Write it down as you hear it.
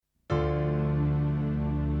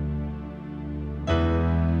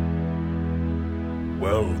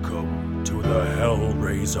Welcome to the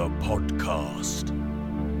Hellraiser podcast.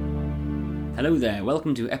 Hello there,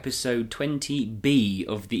 welcome to episode 20B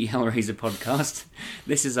of the Hellraiser podcast.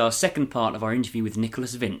 This is our second part of our interview with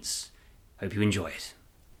Nicholas Vince. Hope you enjoy it.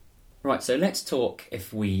 Right, so let's talk,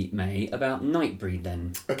 if we may, about Nightbreed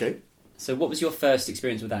then. Okay. So what was your first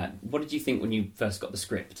experience with that? What did you think when you first got the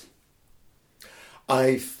script?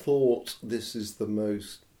 I thought this is the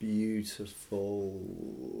most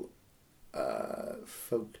beautiful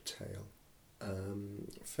folk tale,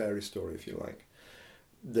 fairy story, if you like.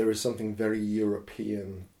 There is something very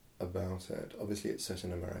European about it. Obviously it's set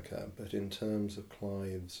in America, but in terms of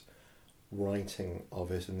Clive's writing of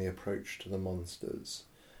it and the approach to the monsters,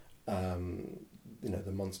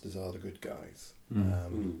 the monsters are the good guys.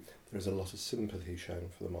 There's a lot of sympathy shown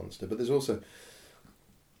for the monster, but there's also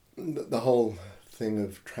the whole thing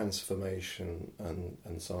of transformation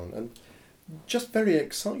and so on, and just very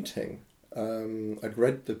exciting. I'd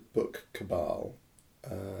read the book Cabal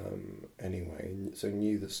anyway, so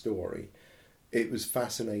knew the story. It was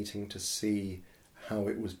fascinating to see how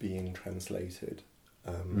it was being translated,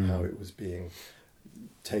 how it was being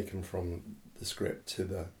taken from the script to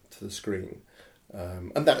the screen,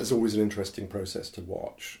 and that is always an interesting process to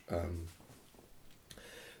watch.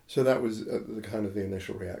 So that was the kind of the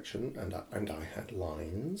initial reaction, and I had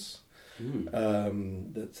lines.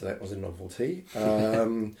 That was a novelty.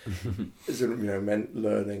 Meant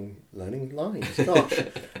learning lines. Gosh,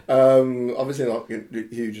 obviously not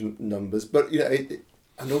huge numbers, but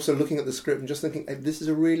and also looking at the script and just thinking, hey, this is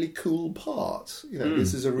a really cool part.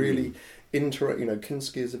 This is a really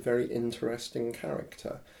Kinski is a very interesting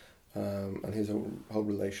character, and his whole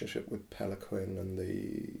relationship with Peliquin and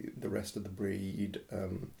the rest of the breed,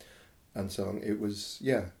 and so on. It was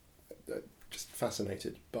just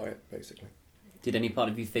fascinated by it, basically. Did any part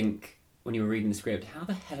of you think, when you were reading the script, how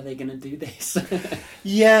the hell are they going to do this?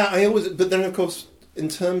 Yeah, I always... But then, of course, in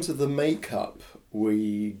terms of the makeup,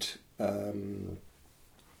 we'd obviously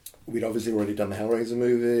already done the Hellraiser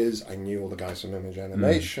movies. I knew all the guys from Image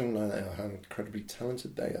Animation. I know how incredibly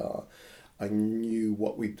talented they are. I knew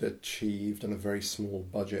what we'd achieved on a very small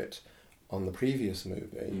budget on the previous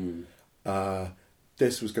movie.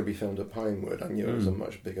 This was going to be filmed at Pinewood. I knew it was a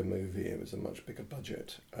much bigger movie. It was a much bigger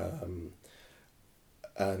budget.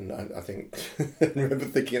 And I think, I remember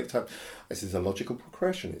thinking at the time, this is a logical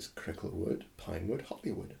progression. It's Cricklewood, Pinewood,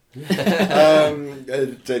 Hollywood.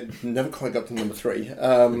 It never quite got to number 3.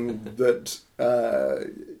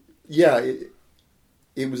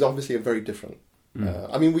 It was obviously a very different...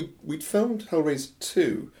 we'd filmed Hellraiser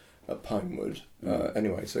 2 at Pinewood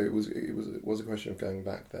anyway, so it was a question of going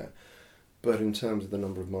back there. But in terms of the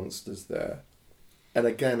number of monsters there, and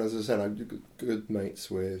again, as I said, I'm good mates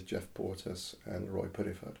with Jeff Portas and Roy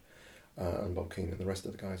Puddiford and Bob Keane and the rest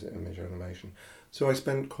of the guys at Image Animation. So I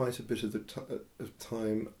spent quite a bit of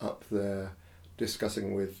time up there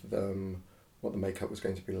discussing with them what the makeup was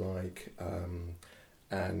going to be like,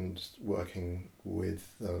 and working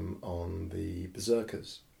with them on the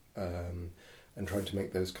Berserkers, and trying to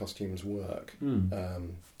make those costumes work.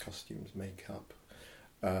 Costumes, makeup.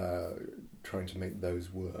 Trying to make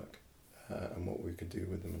those work, and what we could do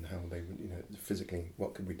with them and how they would, physically,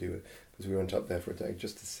 what could we do? Because we went up there for a day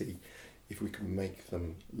just to see if we could make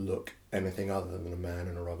them look anything other than a man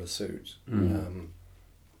in a rubber suit.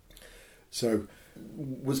 So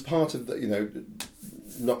was part of the,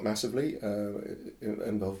 not massively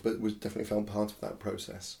involved, but was definitely felt part of that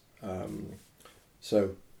process.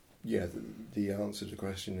 So yeah, the answer to the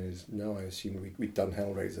question is no. I assume we'd done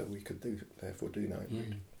Hellraiser, we could therefore do Nightbreed.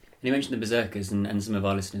 Yeah. And you mentioned the Berserkers, and some of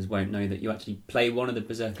our listeners won't know that you actually play one of the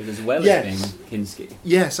Berserkers as well as being Kinski.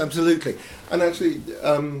 Yes, absolutely. And actually,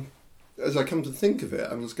 as I come to think of it,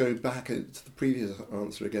 I'm just going back to the previous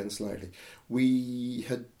answer again slightly. We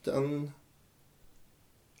had done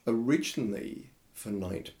originally for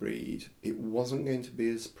Nightbreed, it wasn't going to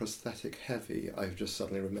be as prosthetic heavy, I've just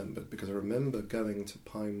suddenly remembered, because I remember going to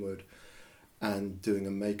Pinewood and doing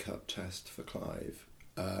a makeup test for Clive,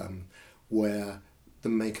 where the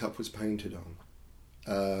makeup was painted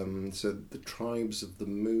on. So the tribes of the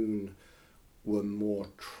moon were more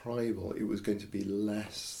tribal. It was going to be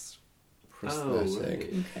less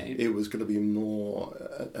prosthetic. Oh, okay. It was going to be more,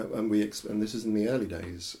 and this is in the early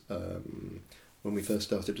days, when we first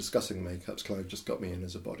started discussing makeups. Clive just got me in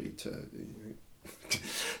as a body to,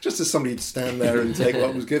 just as somebody to stand there and take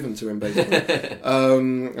what was given to him, basically.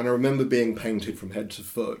 And I remember being painted from head to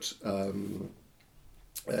foot, to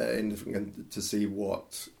see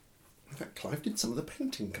what... In fact, Clive did some of the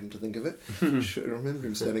painting, come to think of it. I remember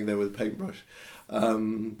him standing there with a paintbrush,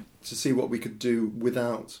 to see what we could do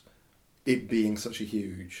without it being such a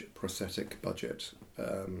huge prosthetic budget,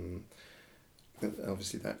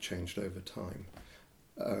 obviously that changed over time.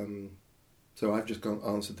 So I've just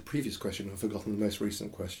answered the previous question and forgotten the most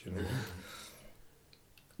recent question.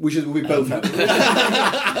 We both have.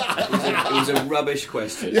 It was a rubbish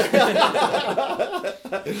question. No,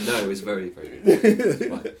 it was very, very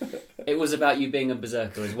good. It was about you being a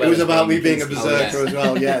berserker as well. It was about me being a Kinski. berserker as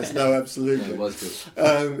well. Yes, no, absolutely. No, it was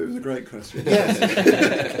good. It was a great question. Yes,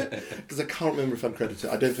 because I can't remember if I'm credited.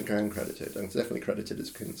 I don't think I am credited. I'm definitely credited as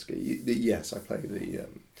Kinski. Yes, I play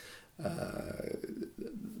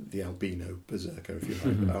the albino berserker, if you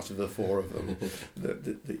like, out of the four of them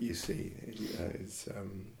that you see.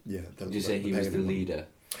 Did you say he was the leader?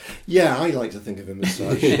 Yeah, I like to think of him as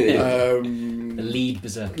such. The lead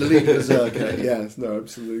berserker. The lead berserker, yes, no,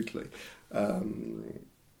 absolutely. And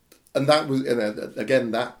that was,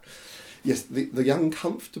 again, yes, the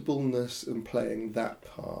uncomfortableness in playing that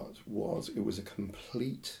part was a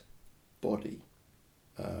complete body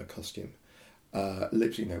costume.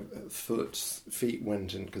 Literally, feet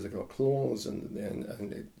went in because they've got claws,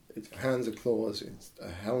 and it's hands are claws. It's a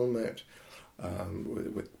helmet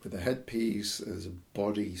with a headpiece. There's a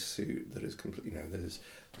body suit that is complete. There's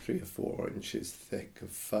 3 or 4 inches thick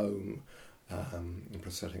of foam and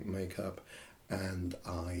prosthetic makeup, and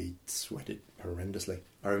I sweated horrendously.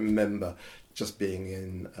 I remember just being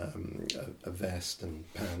in a vest and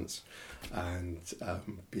pants, and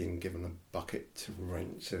being given a bucket to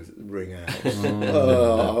wring out.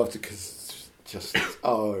 Because it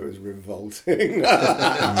was revolting.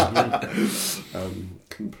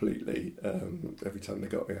 Completely. Every time they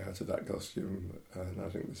got me out of that costume, and I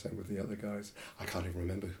think the same with the other guys. I can't even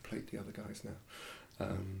remember who played the other guys now.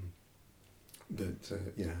 But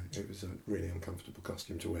it was a really uncomfortable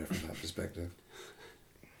costume to wear from that perspective.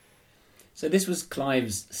 So this was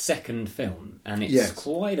Clive's second film, and it's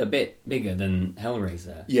quite a bit bigger than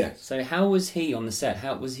Hellraiser. Yes. So how was he on the set?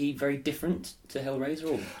 How was he very different to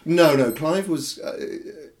Hellraiser? Or? No. Clive was.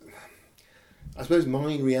 I suppose my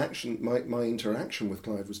interaction with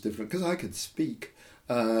Clive was different because I could speak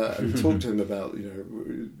and talk to him about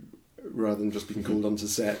rather than just being called onto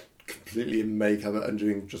set completely in makeup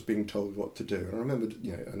and just being told what to do. And I remember,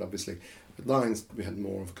 and obviously with lines we had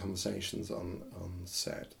more of conversations on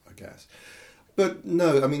set, I guess. But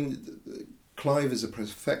no, I mean, Clive is a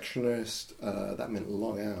perfectionist. That meant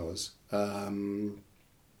long hours,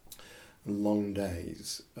 long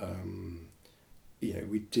days.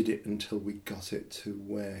 We did it until we got it to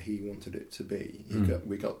where he wanted it to be.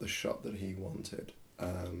 We got the shot that he wanted.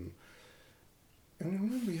 And I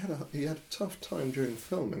remember he had a tough time during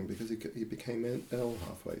filming because he became ill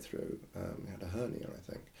halfway through. He had a hernia, I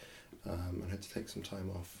think, and had to take some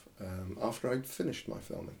time off after I'd finished my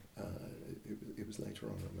filming. It was later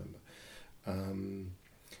on, I remember.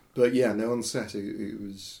 But yeah, no, on set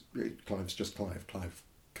Clive's just Clive. Clive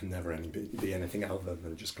can never be anything other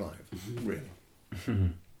than just Clive, really.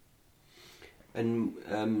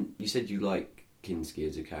 And you said you like Kinski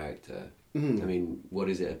as a character. I mean, what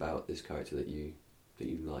is it about this character that you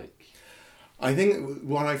like? I think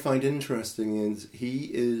what I find interesting is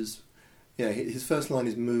his first line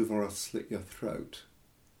is "move or I'll slit your throat,"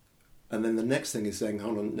 and then the next thing is saying,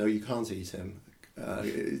 "Hold on, no, you can't eat him.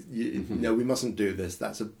 No, we mustn't do this.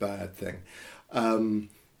 That's a bad thing."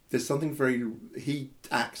 There's something he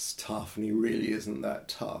acts tough, and he really isn't that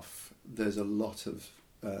tough. There's a lot of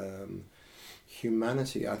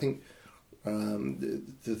humanity. I think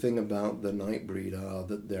the thing about the Nightbreed are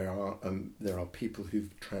that there are people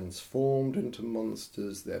who've transformed into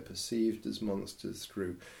monsters. They're perceived as monsters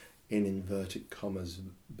through, in inverted commas,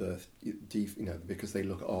 birth, because they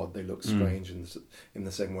look odd, they look strange in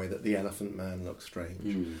the same way that the Elephant Man looks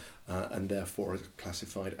strange, and therefore is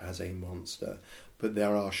classified as a monster. But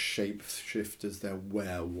there are shapeshifters, there are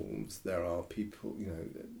werewolves, there are people,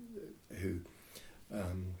 who,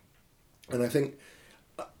 and I think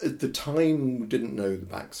at the time we didn't know the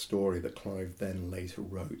backstory that Clive then later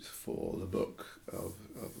wrote for the book of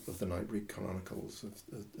the Nightbreed Chronicles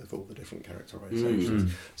of all the different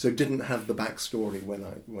characterizations. So didn't have the backstory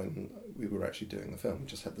when we were actually doing the film.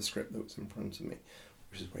 Just had the script that was in front of me,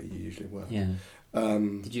 which is where you usually work. Yeah.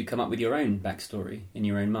 Did you come up with your own backstory in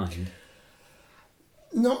your own mind?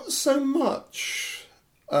 Not so much.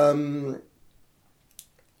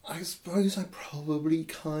 I suppose I probably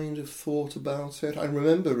kind of thought about it. I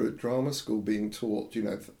remember at drama school being taught,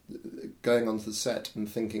 going onto the set and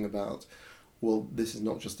thinking about, well, this is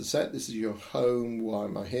not just a set, this is your home, why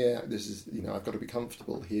am I here? This is, I've got to be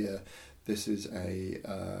comfortable here. This is a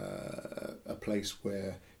place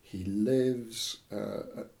where he lives,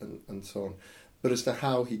 and so on. But as to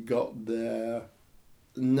how he got there,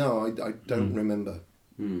 No, I don't remember.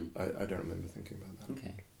 I don't remember thinking about that.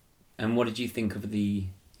 Okay. And what did you think of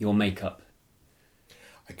your makeup?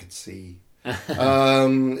 I could see.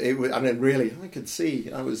 It was, really, I could see.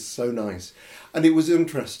 That was so nice, and it was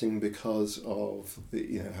interesting because of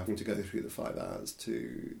having to go through the 5 hours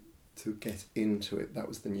to get into it. That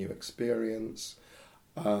was the new experience.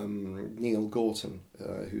 Neil Gorton,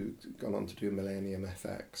 who'd gone on to do Millennium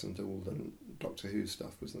FX and do all the Doctor Who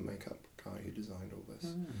stuff, was the makeup guy who designed all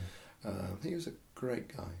this. He was a great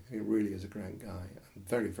guy. He really is a great guy, and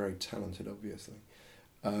very, very talented, obviously.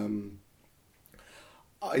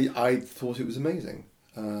 I thought it was amazing.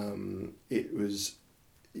 It was,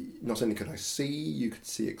 not only could I see, you could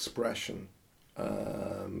see expression.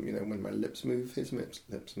 When my lips move, his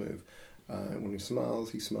lips move. When he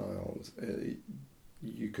smiles,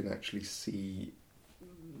 you can actually see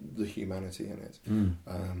the humanity in it.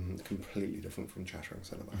 Completely different from chattering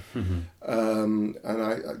cinema. And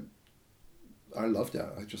I loved it.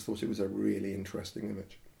 I just thought it was a really interesting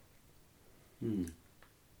image.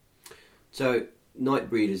 So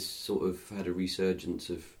Nightbreed has sort of had a resurgence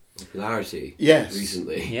of popularity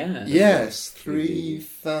recently. Yeah. Yes,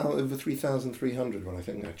 over 3,300 when I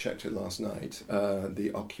think I checked it last night.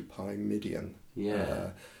 The Occupy Midian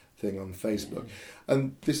thing on Facebook.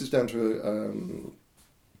 And this is down to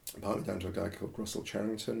partly down to a guy called Russell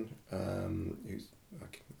Charrington, who's, I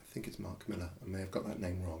think it's Mark Miller. I may have got that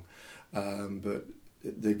name wrong. But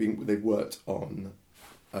they've worked on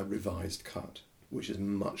a revised cut, which is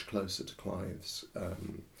much closer to Clive's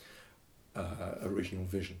original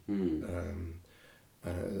vision,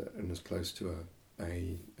 and as close to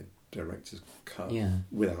a director's cut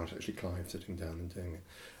without actually Clive sitting down and doing it.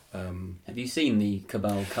 Have you seen the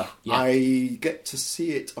Cabal cut yet? I get to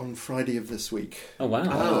see it on Friday of this week. Oh, wow.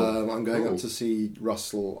 I'm going up to see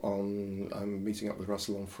Russell I'm meeting up with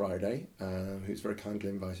Russell on Friday, who's very kindly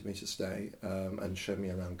invited me to stay and show me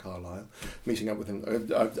around Carlisle. Meeting up with him.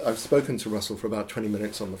 I've spoken to Russell for about 20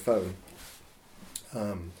 minutes on the phone.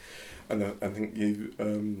 And I think you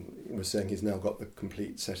were saying he's now got the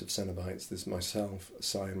complete set of Cenobites. There's myself,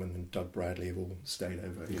 Simon, and Doug Bradley have all stayed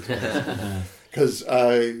over. Because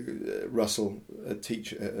Russell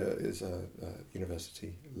is a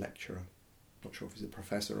university lecturer. Not sure if he's a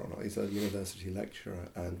professor or not. He's a university lecturer,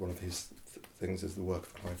 and one of his things is the work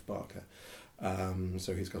of Clive Barker.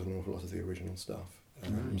 So he's got an awful lot of the original stuff.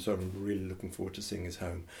 So I'm really looking forward to seeing his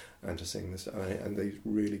home and to seeing this. And he's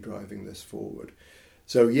really driving this forward.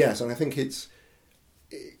 So yes, and I think it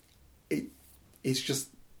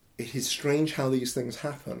is strange how these things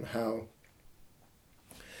happen, how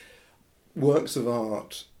works of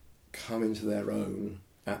art come into their own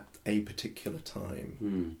at a particular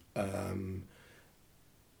time.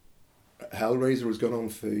 Hellraiser has gone on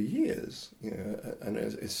for years, and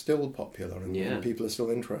is still popular, and people are still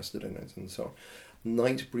interested in it, and so on.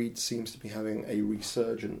 Nightbreed seems to be having a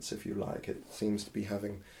resurgence, if you like. It seems to be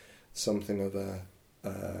having something of a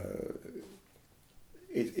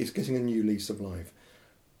it's getting a new lease of life.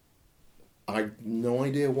 I've no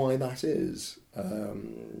idea why that is.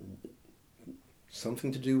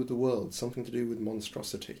 Something to do with the world, something to do with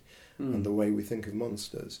monstrosity and the way we think of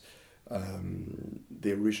monsters.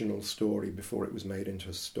 The original story, before it was made into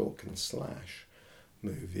a stalk and slash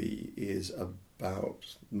movie, is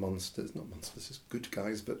about monsters, not monsters as good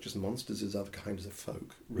guys, but just monsters as other kinds of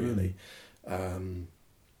folk, really.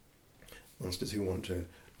 Monsters who want to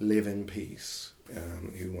live in peace,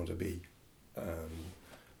 who want to be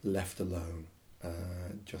left alone,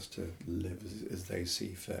 just to live as they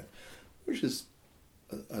see fit, which is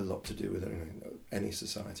a lot to do with any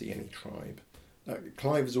society, any tribe.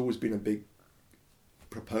 Clive has always been a big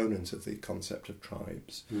proponent of the concept of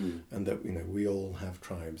tribes, and that we all have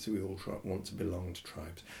tribes. We all want to belong to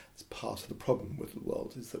tribes. It's part of the problem with the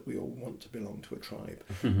world, is that we all want to belong to a tribe.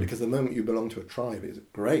 Because the moment you belong to a tribe, it's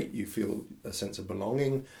great. You feel a sense of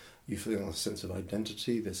belonging. You feel a sense of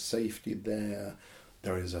identity. There's safety there.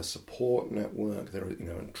 There is a support network.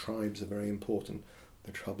 And tribes are very important.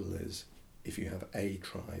 The trouble is, if you have a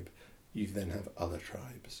tribe, you then have other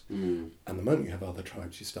tribes. And the moment you have other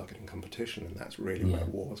tribes, you start getting competition, and that's really where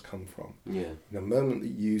wars come from. The moment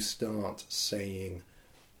that you start saying,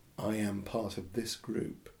 I am part of this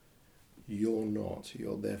group, you're not,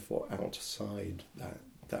 you're therefore outside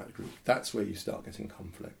that group, that's where you start getting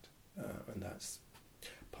conflict. And that's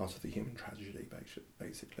part of the human tragedy,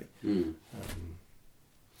 basically.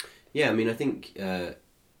 I think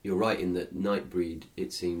you're right in that Nightbreed,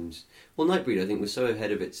 it seems... Well, Nightbreed, I think, was so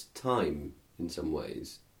ahead of its time in some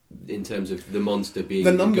ways, in terms of the monster being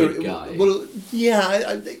the good guy. Well,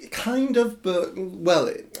 yeah, kind of, but...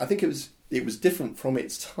 Well, I think it was different from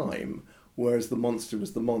its time, whereas the monster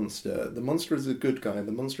was the monster. The monster is a good guy.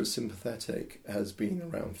 The monster is sympathetic, has been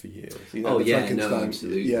around for years. You know,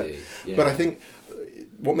 absolutely. Yeah. But I think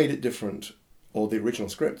what made it different, or the original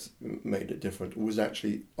script made it different, was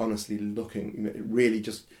actually honestly looking, really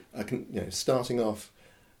just starting off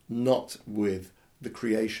not with the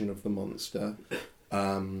creation of the monster.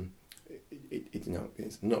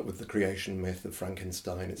 It's not with the creation myth of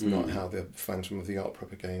Frankenstein. It's not how the Phantom of the Opera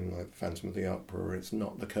became like the Phantom of the Opera. It's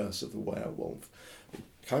not the curse of the werewolf.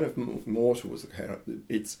 Kind of more towards the character.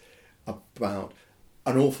 It's about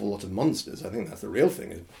an awful lot of monsters. I think that's the real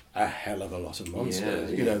thing. Is a hell of a lot of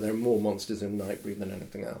monsters. Yeah. There are more monsters in Nightbreed than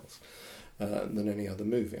anything else, than any other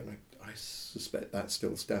movie, and I suspect that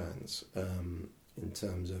still stands in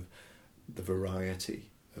terms of the variety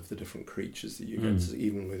of the different creatures that you get to,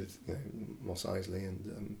 even with Mos Eisley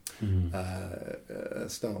and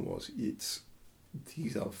Star Wars.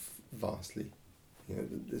 These are vastly,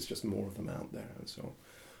 there's just more of them out there, and so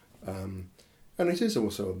on. And it is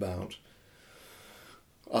also about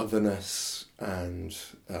otherness and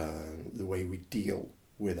the way we deal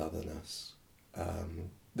with otherness.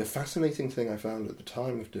 The fascinating thing I found at the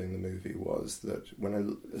time of doing the movie was that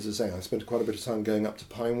I spent quite a bit of time going up to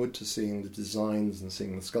Pinewood to seeing the designs and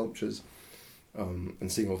seeing the sculptures, and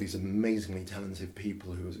seeing all these amazingly talented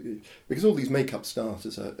people because all these makeup start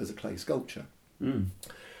as a clay sculpture, and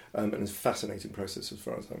it's a fascinating process as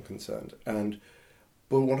far as I'm concerned.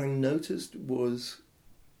 But what I noticed was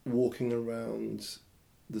walking around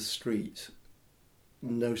the street,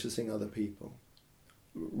 noticing other people,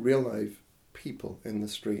 real life people in the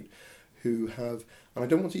street who have, and I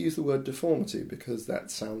don't want to use the word deformity because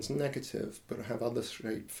that sounds negative, but have other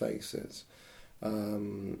shaped faces,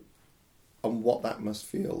 and what that must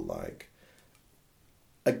feel like.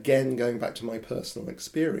 Again, going back to my personal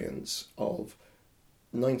experience of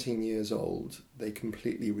 19 years old, they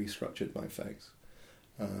completely restructured my face.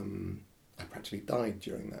 I practically died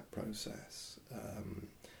during that process,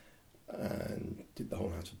 and did the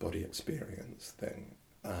whole out-of-body experience thing.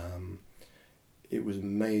 It was a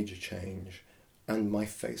major change, and my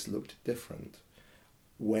face looked different.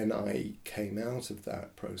 When I came out of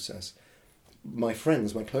that process, my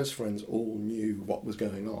close friends, all knew what was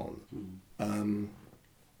going on.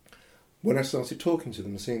 When I started talking to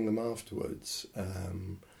them, seeing them afterwards,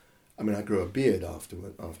 I grew a beard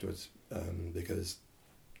afterwards because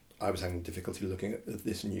I was having difficulty looking at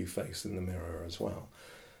this new face in the mirror as well.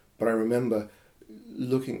 But I remember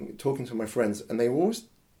talking to my friends, and they were always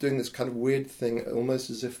doing this kind of weird thing, almost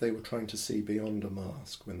as if they were trying to see beyond a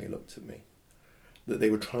mask when they looked at me. That they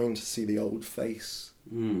were trying to see the old face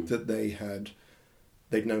that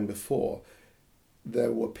they'd known before.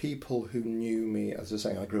 There were people who knew me, as I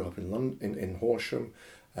say, I grew up in London, in Horsham.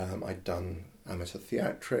 I'd done amateur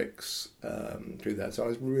theatrics through that, so I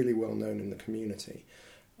was really well known in the community,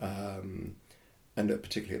 and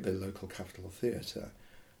particularly at the local Capitol Theatre.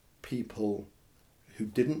 People who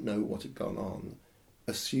didn't know what had gone on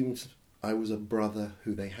assumed I was a brother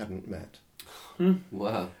who they hadn't met.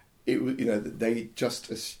 Wow! It was,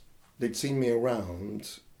 they'd seen me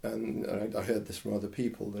around, and I heard this from other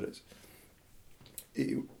people that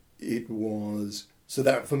it was. So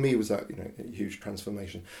that for me was that a huge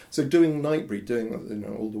transformation. So doing Nightbreed, doing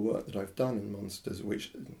all the work that I've done in Monsters,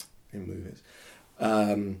 which in movies,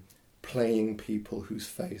 playing people whose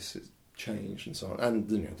faces changed and so on, and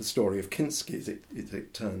the story of Kinski, as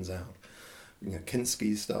it turns out,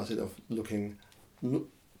 Kinski started off looking, in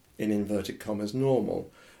inverted commas,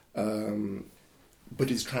 normal,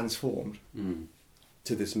 but is transformed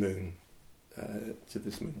to this moon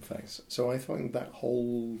face. So I find that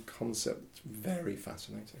whole concept very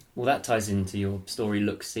fascinating. Well, that ties into your story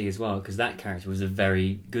Look See as well, because that character was a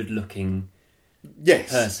very good-looking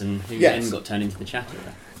person who then got turned into the Chatter.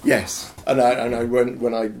 Yes, and I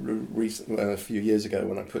when I recently, a few years ago,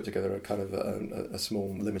 when I put together a kind of a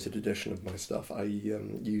small limited edition of my stuff, I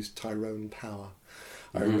used Tyrone Power.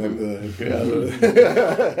 I remember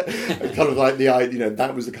kind of like the idea,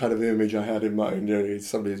 that was the kind of image I had in mind.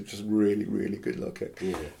 Somebody who's just really, really good looking.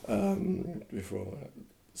 Before that,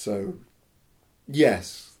 so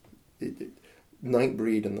yes,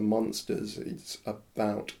 Nightbreed and the monsters. It's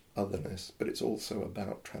about otherness, but it's also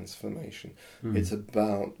about transformation. It's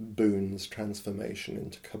about Boone's transformation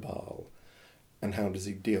into Cabal, and how does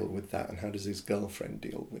he deal with that, and how does his girlfriend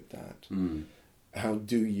deal with that? How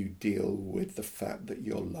do you deal with the fact that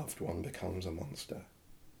your loved one becomes a monster?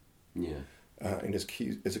 And is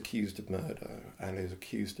accused of murder, and is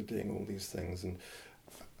accused of doing all these things, and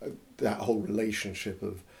that whole relationship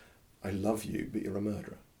of I love you, but you're a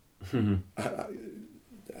murderer.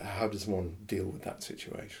 How does one deal with that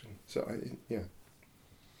situation? So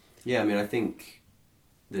Yeah, I mean, I think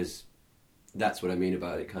that's what I mean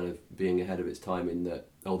about it kind of being ahead of its time, in that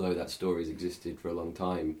although that story's existed for a long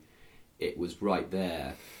time, it was right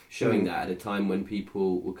there, showing that at a time when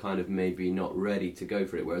people were kind of maybe not ready to go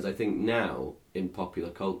for it. Whereas I think now, in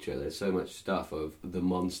popular culture, there's so much stuff of the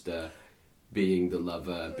monster being the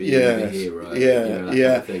lover, being the hero, that kind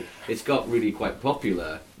of thing. It's got really quite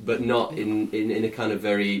popular, but not in a kind of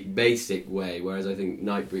very basic way, whereas I think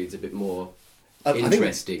Nightbreed's a bit more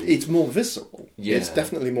interesting. I think it's more visceral. Yeah. It's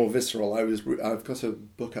definitely more visceral. I've got a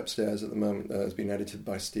book upstairs at the moment that has been edited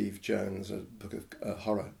by Steve Jones, a book of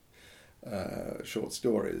horror short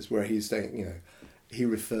stories, where he's saying, he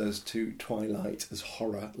refers to Twilight as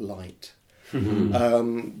horror light.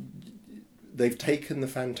 They've taken the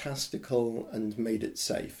fantastical and made it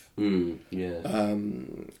safe.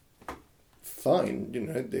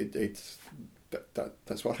 Fine, it's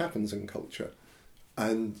that's what happens in culture,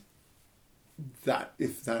 and that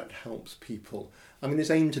if that helps people, I mean,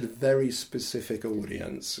 it's aimed at a very specific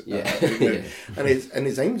audience, and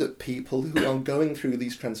it's aimed at people who are going through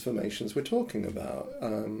these transformations we're talking about.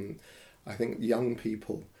 I think young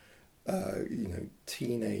people,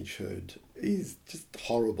 teenagehood is just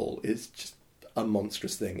horrible. It's just a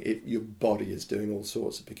monstrous thing. Your body is doing all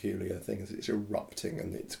sorts of peculiar things. It's erupting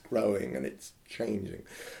and it's growing and it's changing,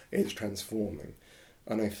 it's transforming,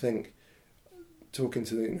 and I think talking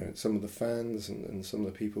to some of the fans and some of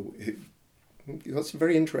the people who got some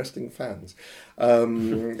very interesting fans,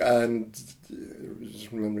 and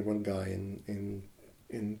just remembering one guy in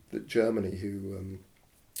Germany who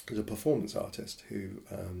was a performance artist who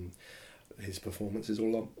his performance is a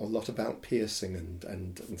lot about piercing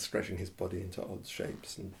and stretching his body into odd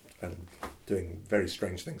shapes and doing very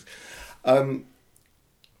strange things.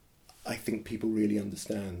 I think people really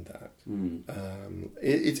understand that.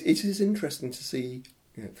 It is interesting to see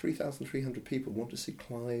 3,300 people want to see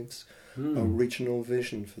Clive's original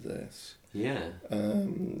vision for this. Yeah.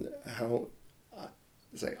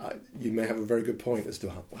 You may have a very good point as to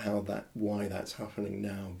why that's happening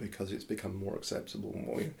now, because it's become more acceptable.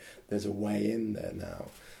 There's a way in there now.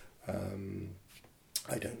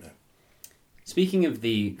 I don't know. Speaking of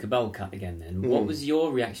the Cabal cut again, then, what was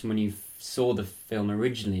your reaction when you saw the film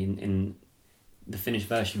originally in the finished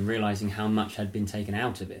version, realising how much had been taken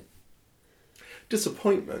out of it?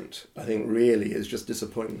 Disappointment, I think, really is just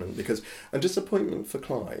disappointment, a disappointment for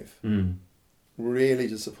Clive. Really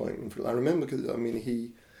disappointment. I remember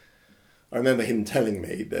him telling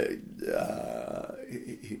me that,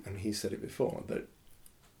 and he said it before, that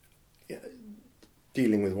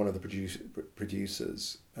dealing with one of the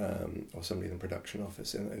producers or somebody in the production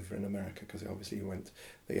office over in America, because obviously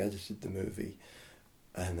they edited the movie,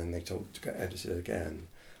 and then they told to get edited again,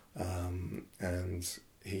 and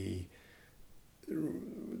he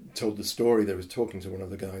told the story. They was talking to one of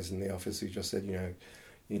the guys in the office who just said,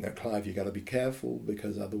 Clive, you got to be careful,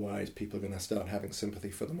 because otherwise people are going to start having sympathy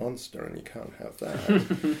for the monster, and you can't have that.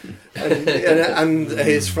 and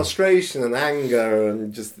his frustration and anger,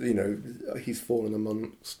 and just he's fallen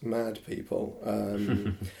amongst mad people.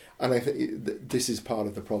 And I think this is part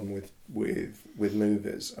of the problem with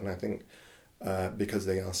movies, and I think because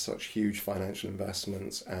they are such huge financial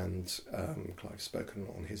investments, and Clive's spoken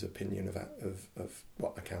on his opinion of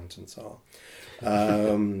what accountants are.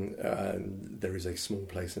 There is a small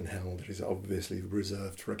place in hell that is obviously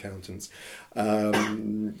reserved for accountants, but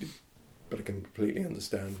I can completely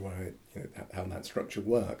understand why how that structure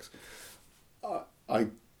works. I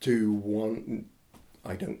don't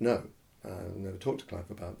know. I've never talked to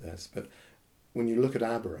Clive about this, but when you look at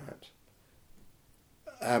Aberrat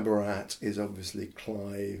is obviously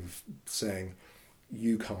Clive saying,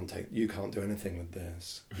 you can't do anything with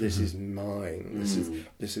this. This is mine.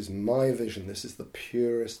 This is my vision. This is the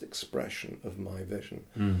purest expression of my vision.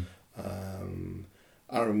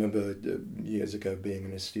 I remember years ago being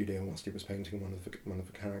in his studio whilst he was painting one of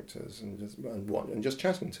the characters, and just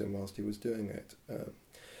chatting to him whilst he was doing it.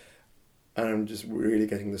 And I'm just really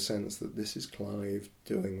getting the sense that this is Clive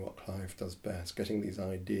doing what Clive does best, getting these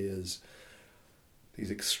ideas,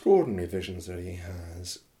 these extraordinary visions that he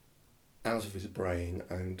has, out of his brain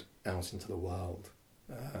and out into the world.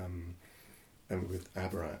 And with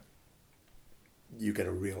Aberrat, you get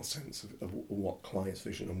a real sense of what Clive's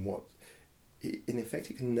vision and what, in effect,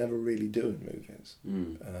 he can never really do in movies.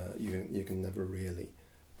 You can never really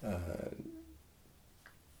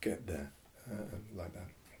get there like that.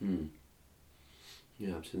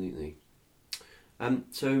 Yeah, absolutely.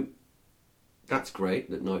 So that's great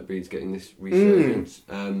that Nightbreed's getting this resurgence.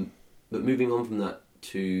 But moving on from that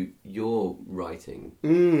to your writing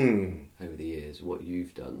over the years, what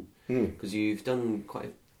you've done, because you've done quite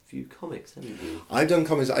a few comics, haven't you? I've done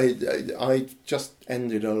comics. I just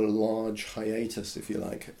ended a large hiatus, if you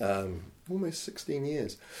like, almost 16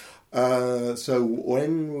 years. So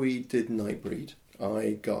when we did Nightbreed,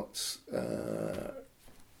 I got...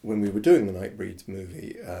 when we were doing the Nightbreed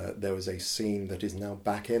movie, there was a scene that is now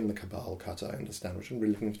back in the Cabal cut, I understand, which I'm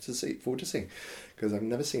really looking forward to seeing, because I've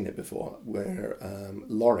never seen it before, where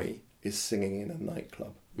Laurie is singing in a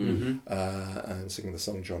nightclub and singing the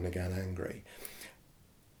song John Again Angry.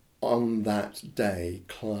 On that day,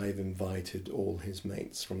 Clive invited all his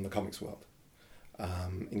mates from the comics world,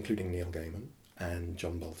 including Neil Gaiman and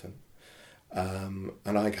John Bolton.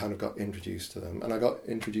 And I kind of got introduced to them, and I got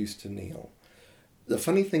introduced to Neil. The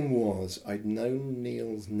funny thing was, I'd known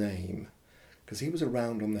Neil's name because he was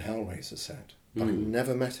around on the Hellraiser set, but I'd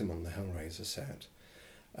never met him on the Hellraiser set.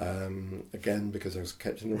 Again, because I was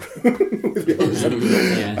kept in a room with the others.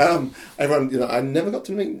 Everyone, I never got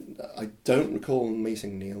to meet. I don't recall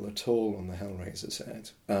meeting Neil at all on the Hellraiser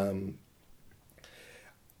set.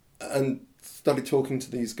 And started talking to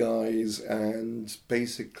these guys, and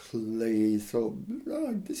basically thought,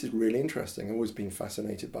 this is really interesting. I've always been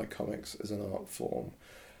fascinated by comics as an art form.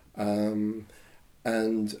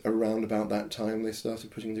 And around about that time, they started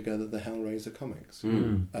putting together the Hellraiser comics.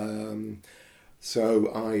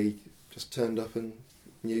 So I just turned up in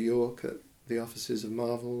New York at the offices of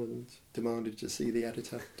Marvel and demanded to see the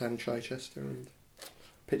editor, Dan Chichester, and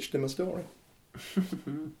pitched him a story.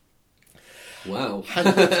 Wow.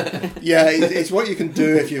 Yeah, it's what you can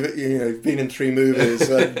do if you've been in 3 movies,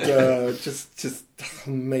 and just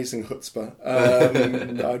amazing chutzpah.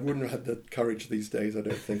 I wouldn't have had the courage these days, I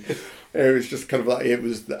don't think. It was just kind of like, I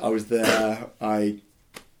was there,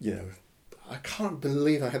 I can't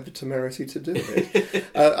believe I had the temerity to do it.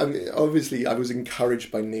 I mean, obviously, I was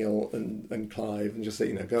encouraged by Neil and Clive, and just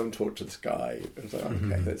say, go and talk to this guy. And it's like,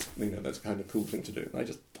 okay, that's kind of cool thing to do.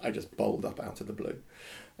 And I just bowled up out of the blue,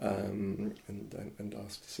 and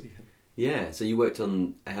asked to see him. Yeah, so you worked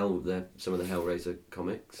on some of the Hellraiser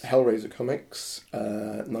comics. Hellraiser comics,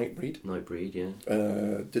 Nightbreed. Nightbreed, yeah.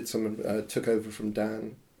 Did some, took over from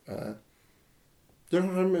Dan.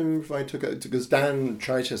 Don't remember if I took it, because Dan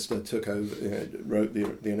Chichester took over, wrote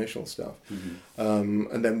the initial stuff,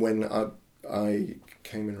 and then when I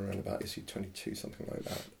came in around about issue 22, something like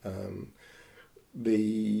that.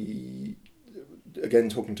 Again,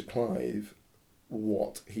 talking to Clive,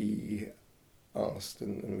 what he asked,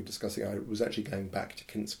 and we discussed it, I was actually going back to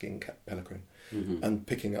Kinski and Peloquin and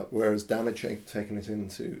picking up, whereas Dan had taken it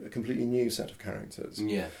into a completely new set of characters.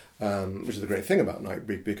 Yeah, which is the great thing about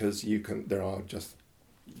Nightbreed, because you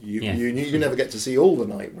never get to see all the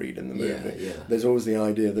Nightbreed in the movie. Yeah. There's always the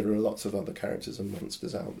idea that there are lots of other characters and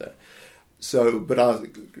monsters out there. So, but I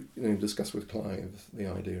discussed with Clive the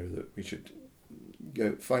idea that we should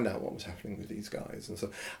go find out what was happening with these guys,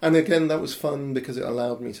 and again that was fun because it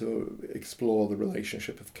allowed me to explore the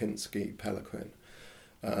relationship of Kinski, Peloquin.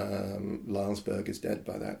 Landsberg is dead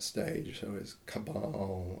by that stage, so it's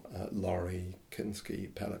Cabal, Laurie,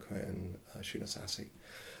 Kinski, Peloquin, Shunasasi.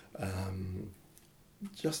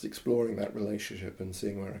 Just exploring that relationship and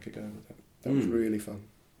seeing where I could go with it. That was really fun.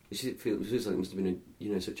 It feels like it must have been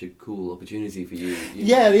such a cool opportunity for you.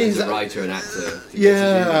 Yeah, it is. As a writer and actor.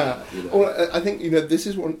 Well, I think this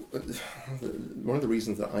is one of the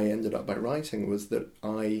reasons that I ended up by writing was that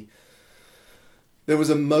there was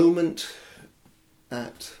a moment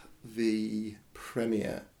at the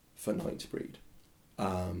premiere for Nightbreed,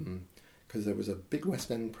 because there was a big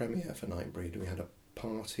West End premiere for Nightbreed. We had a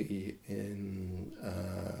party in I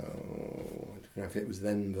don't know if it was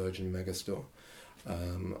then Virgin Megastore,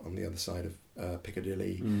 on the other side of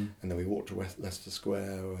Piccadilly, and then we walked to Leicester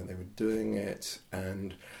Square where they were doing it,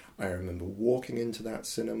 and I remember walking into that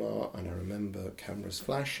cinema, and I remember cameras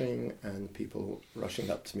flashing and people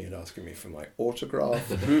rushing up to me and asking me for my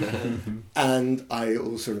autograph. And I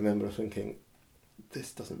also remember thinking,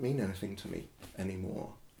 this doesn't mean anything to me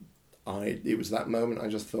anymore. It was that moment I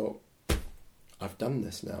just thought, I've done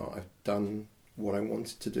this now. I've done what I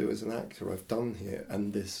wanted to do as an actor. I've done here,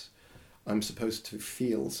 and I'm supposed to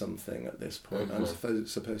feel something at this point. I'm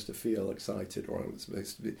supposed to feel excited, or I'm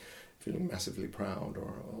supposed to be feeling massively proud,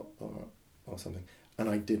 or something. And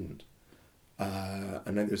I didn't.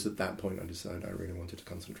 And then it was at that point I decided I really wanted to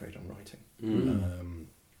concentrate on writing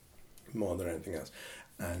more than anything else.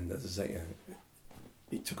 And as I say,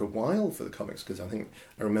 it took a while for the comics, because I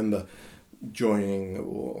remember joining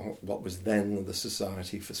what was then the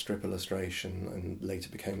Society for Strip Illustration and later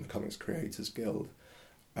became the Comics Creators Guild.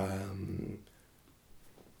 For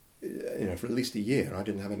at least a year I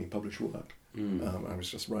didn't have any published work. I was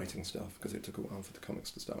just writing stuff because it took a while for the comics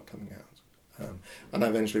to start coming out. And I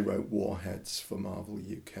eventually wrote Warheads for Marvel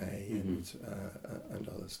UK and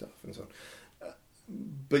other stuff and so on.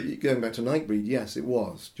 But going back to Nightbreed, yes, it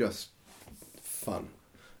was just fun,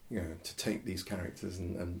 to take these characters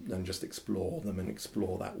and just explore them and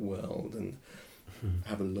explore that world and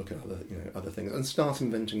have a look at other things and start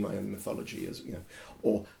inventing my own mythology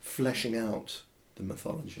or fleshing out the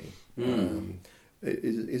mythology.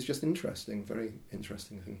 It's just interesting, very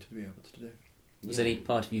interesting thing to be able to do. Was any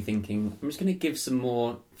part of you thinking, I'm just going to give some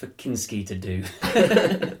more for Kinski to do?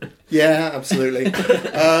 Yeah, absolutely.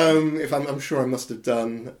 If I'm sure I must have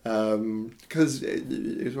done, because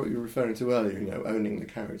it's what you were referring to earlier. Owning the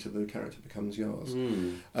character becomes yours.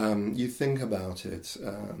 You think about it.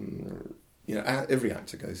 Every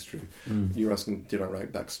actor goes through. You're asking, did I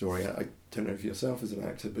write backstory? I don't know if yourself as an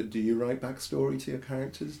actor, but do you write backstory to your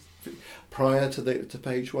characters prior to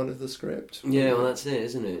page one of the script? Yeah, well, that's it,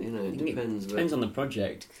 isn't it? It depends. It depends on the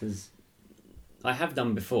project, because I have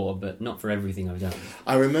done before, but not for everything I've done.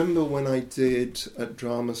 I remember when I did at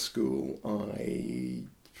drama school, I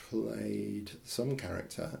played some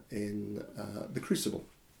character in The Crucible.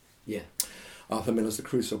 Yeah. Arthur Miller's The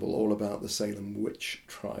Crucible, all about the Salem witch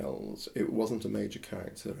trials. It wasn't a major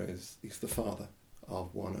character. He's the father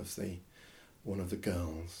of one of the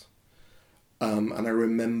girls. And I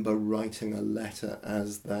remember writing a letter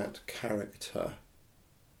as that character,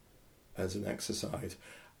 as an exercise,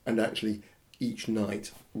 and actually each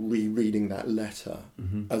night rereading that letter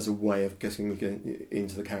as a way of getting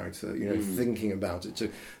into the character, thinking about it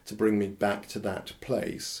to bring me back to that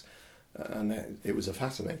place. And it was a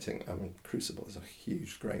fascinating. Crucible is a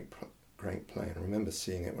huge, great play. And I remember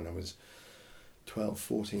seeing it when I was 12,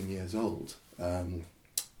 14 years old. Done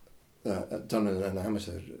as an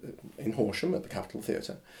amateur in Horsham at the Capitol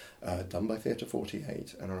Theatre, done by Theatre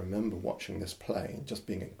 48. And I remember watching this play and just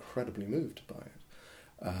being incredibly moved by it.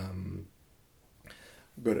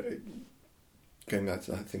 But going back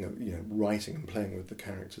to that thing of writing and playing with the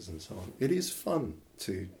characters and so on, it is fun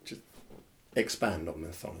to just expand on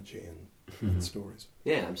mythology and stories.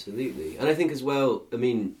 Yeah, absolutely. And I think as well, I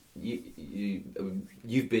mean,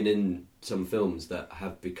 you've been in some films that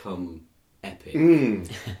have become epic.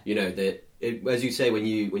 That as you say when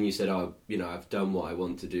you said, I've done what I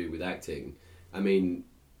want to do with acting. I mean,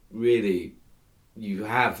 really, you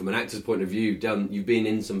have, from an actor's point of view, you've been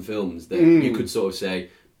in some films that you could sort of say,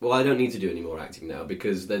 well, I don't need to do any more acting now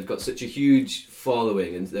because they've got such a huge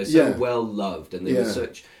following and they're so well loved and they were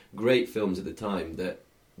such great films at the time that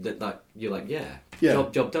like you're like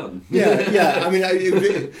job done. I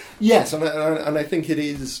mean, yes, and I think it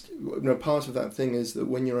is. Part of that thing is that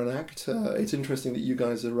when you're an actor, it's interesting that you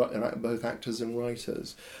guys are both actors and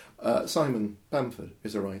writers. Simon Bamford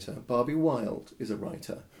is a writer. Barbie Wilde is a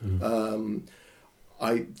writer.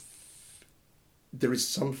 There is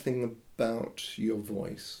something about your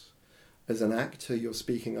voice as an actor. You're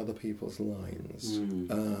speaking other people's lines.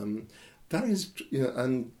 That is,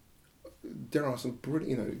 and there are some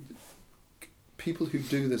brilliant, people who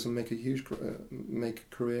do this and make a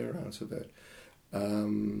career out of it.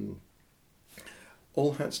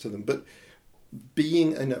 All hats to them. But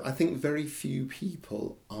I think very few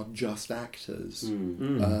people are just actors.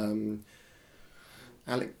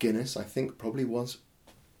 Alec Guinness, I think, probably was,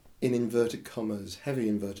 in inverted commas, heavy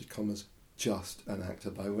inverted commas, just an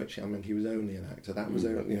actor. By which I mean he was only an actor. That was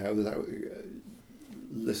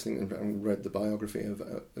listening and read the biography of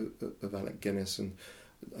Alec Guinness and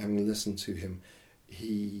having listened to him,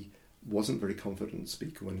 he wasn't very confident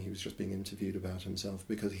speaker when he was just being interviewed about himself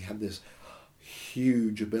because he had this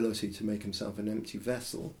huge ability to make himself an empty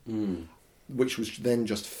vessel, which was then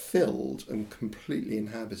just filled and completely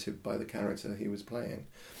inhabited by the character he was playing.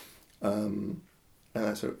 And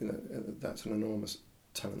that's an enormous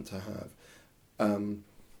talent to have.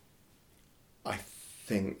 I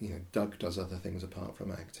think Doug does other things apart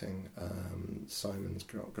from acting. Simon's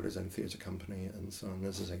got his own theatre company and so on.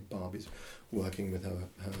 As I say, Barbie's working with her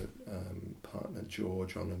partner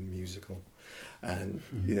George on a musical, and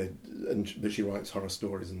but she writes horror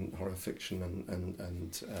stories and horror fiction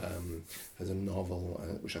and has a novel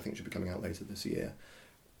which I think should be coming out later this year.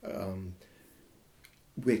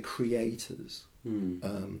 We're creators.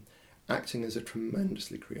 Acting is a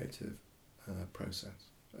tremendously creative process,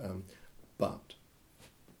 but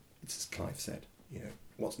it's as Clive said,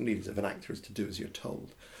 what's needed of an actor is to do as you're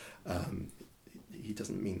told. He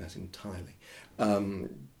doesn't mean that entirely,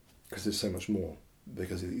 because there's so much more,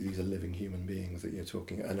 because these are living human beings that you're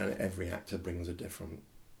talking, and every actor brings a different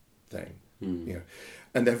thing.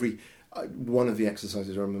 And one of the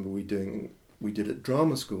exercises I remember we did at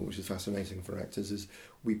drama school, which is fascinating for actors, is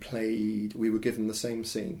we were given the same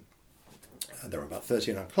scene, There were about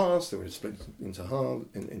 30 in our class. They were split into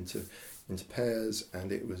pairs,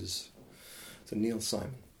 and it's a Neil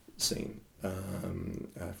Simon scene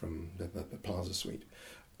from the Plaza Suite.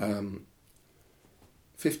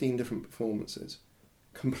 15 different performances,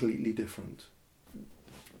 completely different.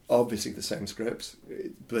 Obviously the same scripts,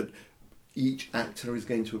 but each actor is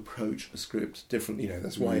going to approach a script differently.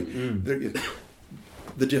 That's why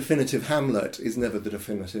the definitive Hamlet is never the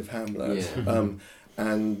definitive Hamlet. Yeah.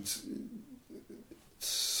 And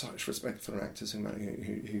such respect for actors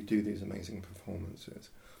who do these amazing performances.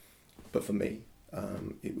 But for me,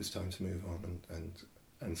 it was time to move on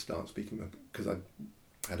and start speaking, because I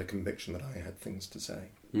had a conviction that I had things to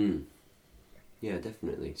say. Mm. Yeah,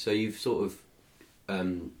 definitely. So you've sort of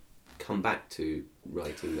come back to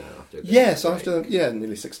writing now after a bit Yes, of a break. after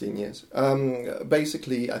nearly 16 years.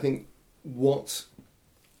 Basically, I think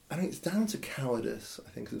it's down to cowardice, I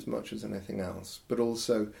think, as much as anything else. But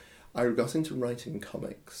also, I got into writing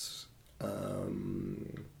comics,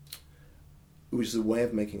 which is a way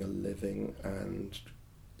of making a living, and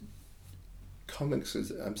comics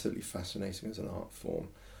is absolutely fascinating as an art form,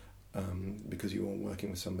 because you are working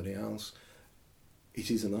with somebody else. It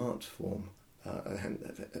is an art form, a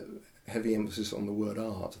heavy emphasis on the word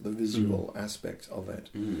art, the visual aspect of it.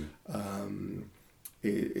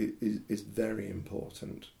 Is very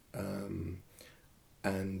important.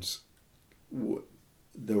 And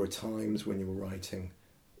there were times when you were writing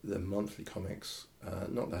the monthly comics,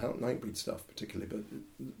 not the Nightbreed stuff particularly, but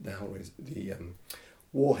the Hellraiser, the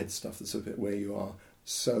Warhead stuff, that's a bit where you are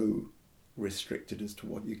so restricted as to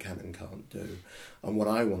what you can and can't do. And what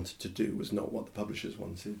I wanted to do was not what the publishers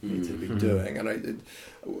wanted me to be doing. And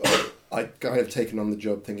I kind of taken on the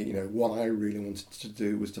job thinking, what I really wanted to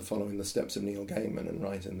do was to follow in the steps of Neil Gaiman and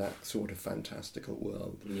write in that sort of fantastical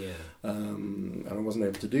world. Yeah. And I wasn't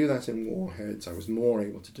able to do that in Warheads. I was more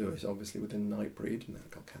able to do it, obviously, within Nightbreed, and that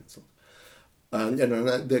got cancelled. And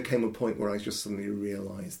there came a point where I just suddenly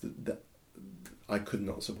realised that I could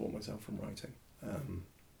not support myself from writing.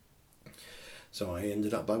 So I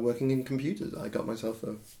ended up by working in computers. I got myself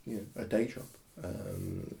a day job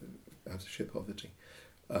out of sheer poverty.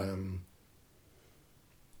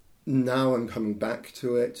 Now I'm coming back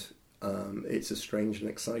to it. It's a strange and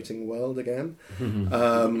exciting world again.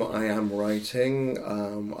 I am writing.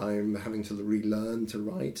 I'm having to relearn to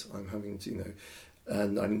write. I'm having to,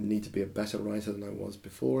 and I need to be a better writer than I was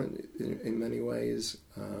before in many ways.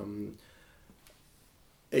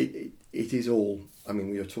 It is all. I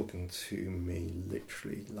mean, you're talking to me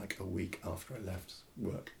literally like a week after I left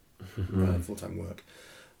work, full-time work,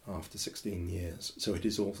 after 16 years. So it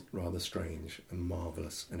is all rather strange and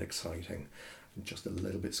marvellous and exciting, and just a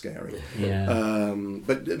little bit scary. Yeah.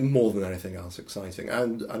 But more than anything else, exciting.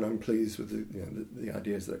 And I'm pleased with the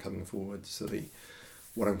ideas that are coming forward. So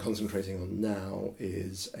what I'm concentrating on now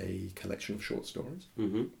is a collection of short stories.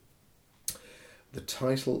 Mm-hmm. The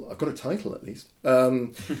title, I've got a title at least.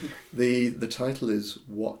 The title is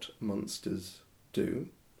What Monsters Do.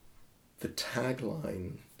 The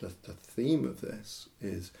tagline, the theme of this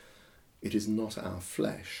is, it is not our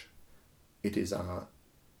flesh, it is our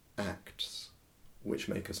acts which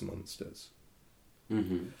make us monsters.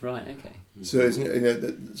 Mm-hmm. Right, okay. So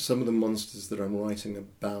some of the monsters that I'm writing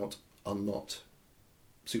about are not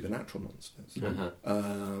supernatural monsters.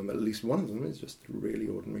 At least one of them is just a really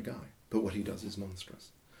ordinary guy. But what he does is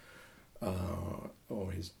monstrous,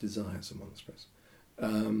 or his desires are monstrous,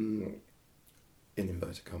 in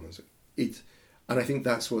inverted commas. And I think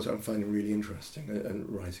that's what I'm finding really interesting and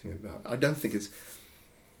writing about. I don't think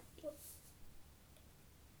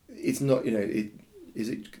it's not, is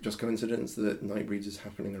it just coincidence that Nightbreed is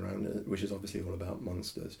happening around, which is obviously all about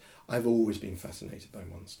monsters. I've always been fascinated by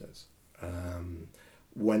monsters.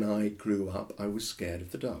 When I grew up, I was scared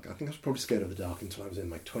of the dark. I think I was probably scared of the dark until I was in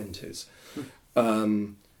my 20s.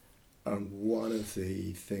 And one of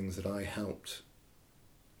the things that helped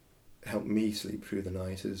me sleep through the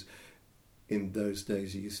night is, in those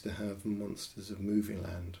days you used to have Monsters of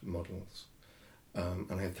Movieland models.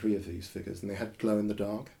 And I had 3 of these figures, and they had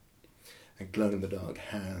glow-in-the-dark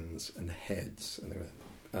hands and heads, and they were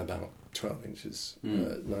about 12 inches,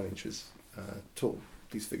 9 inches tall,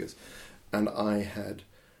 these figures. And I had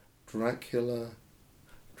Dracula,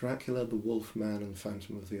 the Wolfman, and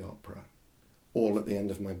Phantom of the Opera, all at the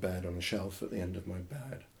end of my bed, on a shelf at the end of my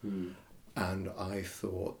bed. And I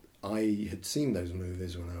thought, I had seen those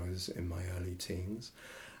movies when I was in my early teens,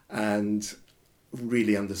 and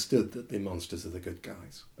really understood that the monsters are the good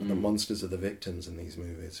guys, and the monsters are the victims in these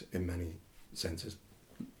movies, in many senses,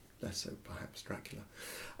 less so perhaps Dracula.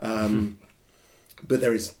 But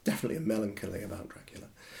there is definitely a melancholy about Dracula.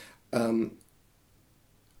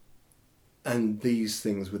 And these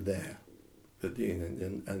things were there,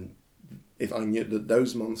 and if I knew that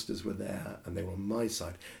those monsters were there and they were on my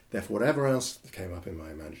side, therefore whatever else came up in my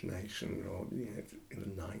imagination or in the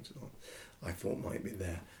night, or I thought might be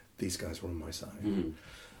there, these guys were on my side. Mm.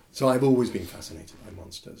 So I've always been fascinated by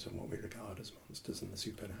monsters and what we regard as monsters and the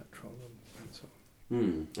supernatural and so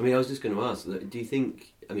on. I mean, I was just going to ask, do you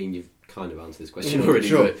think, I mean, you've kind of answered this question already,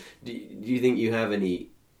 sure. But do you think you have any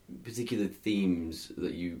particular themes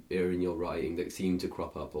that you are in your writing that seem to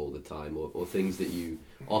crop up all the time, or things that you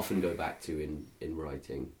often go back to in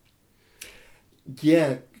writing?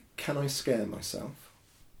 Yeah, can I scare myself?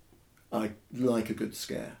 I like a good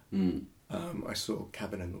scare. I saw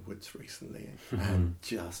Cabin in the Woods recently and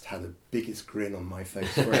just had the biggest grin on my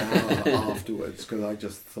face for an hour afterwards because I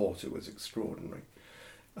just thought it was extraordinary.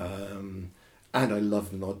 And I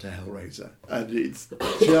love the nod to Hellraiser, and it's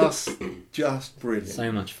just brilliant. So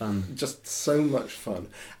much fun. Just so much fun.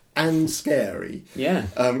 And scary. Yeah.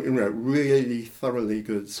 Really thoroughly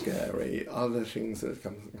good scary. Other things that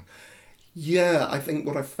come... Yeah, I think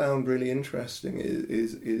what I found really interesting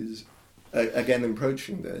is again,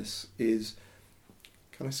 approaching this is,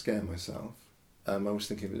 can I scare myself? I was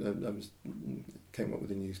thinking, came up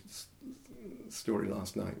with a new story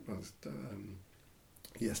last night.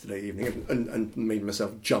 Yesterday evening, and made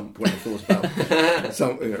myself jump when I thought about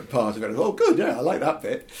some part of it. Oh, good, yeah, I like that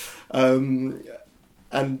bit, and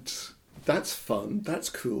that's fun.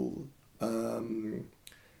 That's cool. Yeah,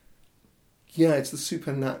 it's the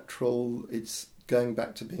supernatural. It's going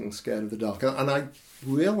back to being scared of the dark, and I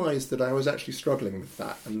realised that I was actually struggling with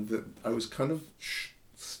that, and that I was kind of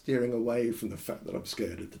steering away from the fact that I'm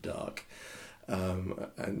scared of the dark.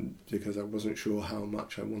 And because I wasn't sure how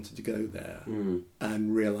much I wanted to go there,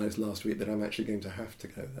 and realised last week that I'm actually going to have to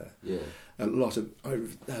go there. Yeah.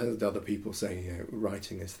 I've heard other people say,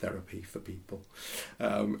 writing is therapy for people.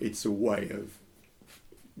 It's a way of,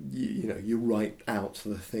 you write out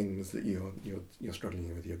the things that you're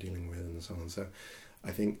struggling with, you're dealing with, and so on. So,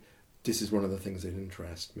 I think this is one of the things that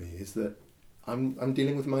interest me, is that I'm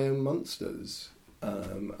dealing with my own monsters,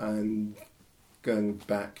 and going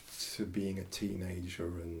back to being a teenager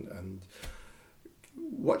and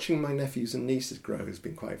watching my nephews and nieces grow has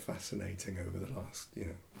been quite fascinating over the last,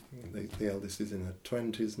 the eldest is in her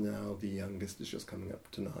 20s now, the youngest is just coming up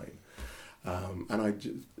to 9. And I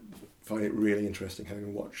just find it really interesting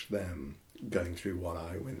having watched them going through what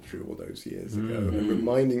I went through all those years ago, and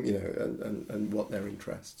reminding, and what their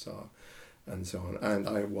interests are, and so on. And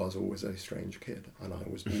I was always a strange kid, and I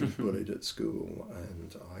was bullied at school,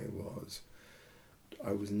 and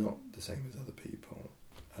I was not the same as other people,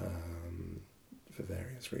 for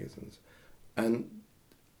various reasons. And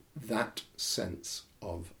that sense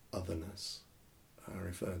of otherness I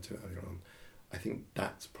referred to earlier on, I think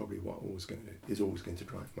that's probably what is always going to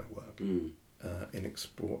drive my work, in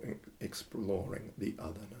exploring the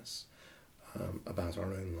otherness, about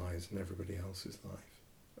our own lives and everybody else's life.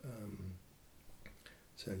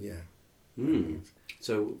 So yeah.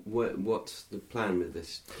 So what's the plan with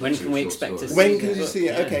this? When can we expect to see it? When can you see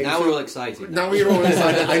it? Okay. Now we're all excited. Now we're all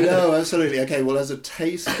excited. I know, absolutely. Okay, well, as a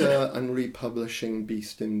taster, I'm republishing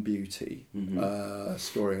Beast in Beauty, a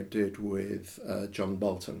story I did with John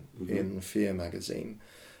Bolton in Fear magazine.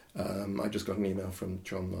 I just got an email from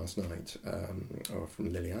John last night, or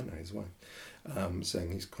from Liliana, his wife,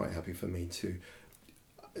 saying he's quite happy for me to...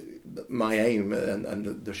 My aim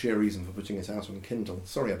and the sheer reason for putting it out on Kindle.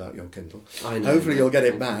 Sorry about your Kindle. I know. Hopefully you'll get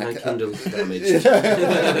it back. My Kindle's damaged.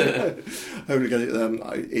 Hopefully get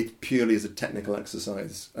it. It purely is a technical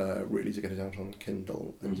exercise, really, to get it out on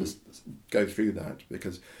Kindle and just go through that,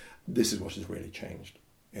 because this is what has really changed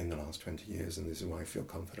in the last 20 years, and this is why I feel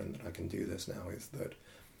confident that I can do this now. Is that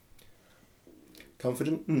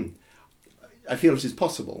confident? I feel it is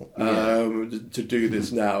possible to do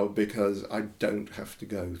this now, because I don't have to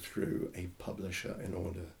go through a publisher in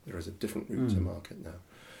order. There is a different route to market now.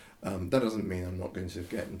 That doesn't mean I'm not going to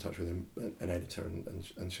get in touch with an editor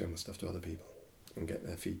and show my stuff to other people and get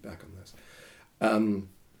their feedback on this.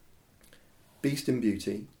 Beast in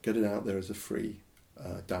Beauty, get it out there as a free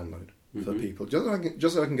download for people, just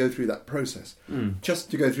so I can go through that process,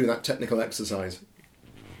 just to go through that technical exercise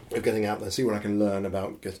of getting out there, see what I can learn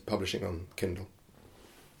about publishing on Kindle.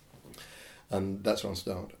 And that's where I'll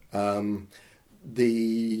start.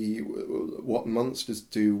 What Monsters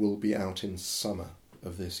Do will be out in summer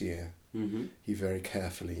of this year. He very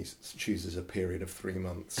carefully chooses a period of 3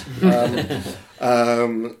 months.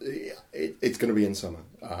 It's going to be in summer.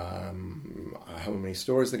 How many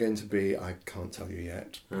stories they're going to be, I can't tell you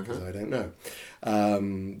yet, because I don't know.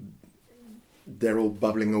 They're all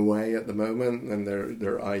bubbling away at the moment, and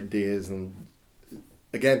their ideas, and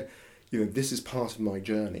again, this is part of my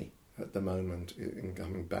journey at the moment in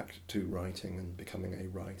coming back to writing and becoming a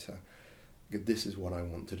writer. This is what I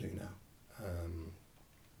want to do now.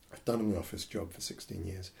 I've done an office job for 16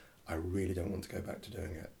 years. I really don't want to go back to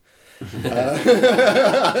doing it.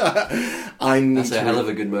 That's a hell of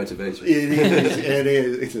a good motivation. It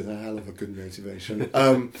is a hell of a good motivation.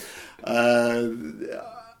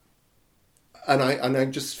 And I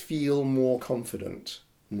just feel more confident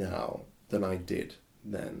now than I did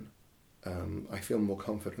then. I feel more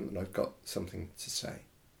confident that I've got something to say,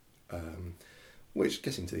 which,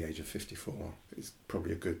 getting to the age of 54, is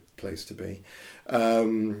probably a good place to be.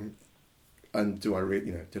 And did I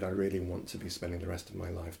really want to be spending the rest of my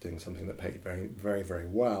life doing something that paid very, very, very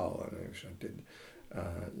well, and which I did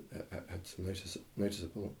had some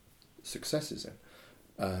noticeable successes in.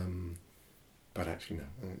 But actually, no.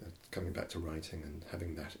 Coming back to writing and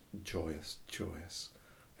having that joyous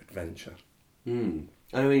adventure. Mm.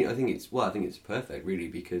 I mean, I think it's perfect, really,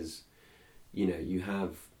 because you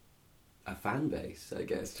have a fan base, I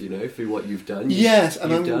guess, through what you've done. Yes,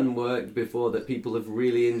 and you've done work before that people have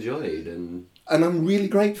really enjoyed, and I'm really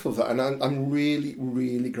grateful for that. And I'm really,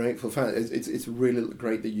 really grateful for it. It's really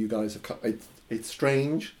great that you guys have. It's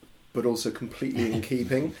strange, but also completely in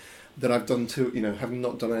keeping that I've done two. Having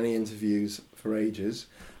not done any interviews for ages,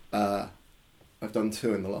 I've done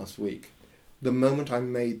 2 in the last week. The moment I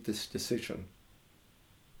made this decision,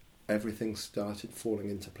 everything started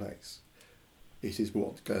falling into place. It is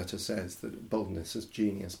what Goethe says, that boldness has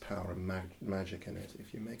genius, power and magic in it.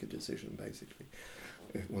 If you make a decision, basically,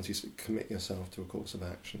 once you commit yourself to a course of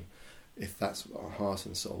action, if that's our heart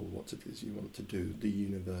and soul, what it is you want to do, the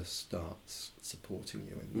universe starts supporting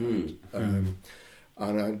you in that.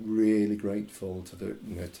 And I'm really grateful to the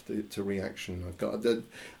reaction I've got.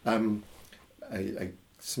 A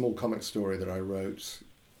small comic story that I wrote,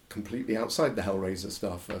 completely outside the Hellraiser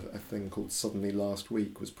stuff, a thing called Suddenly Last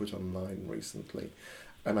Week, was put online recently,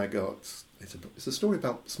 and I got it's a story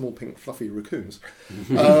about small pink fluffy raccoons,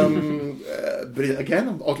 but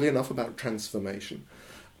again, oddly enough, about transformation.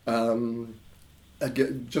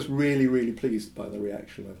 Just really, really pleased by the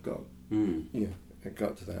reaction I've got. Yeah, I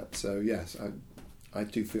got to that. So yes, I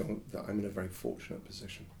do feel that I'm in a very fortunate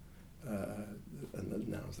position, and that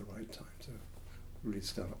now is the right time to really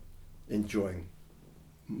start enjoying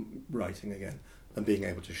writing again and being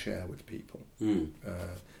able to share with people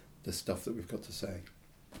the stuff that we've got to say.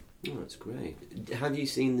 Oh, that's great. Have you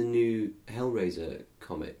seen the new Hellraiser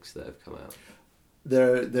comics that have come out?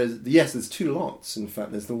 There's 2 lots. In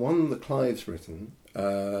fact, there's the one that Clive's written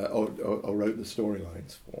or wrote the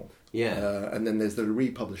storylines for. Yeah. And then there's the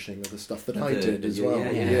republishing of the stuff that I did as well.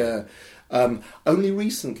 Yeah. Only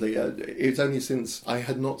recently, it's only since I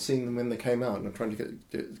had not seen them when they came out, and I'm trying to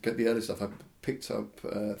get the early stuff. I picked up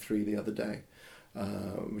 3 the other day,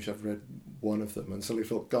 which I've read one of them, and suddenly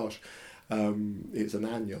thought, gosh, it's an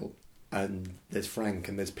annual. And there's Frank,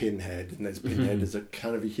 and there's Pinhead, and there's Pinhead as a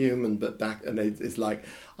kind of a human, but back, and it's like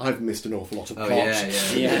I've missed an awful lot of plot.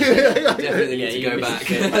 Definitely need to go back.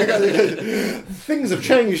 Things have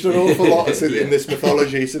changed an awful lot in this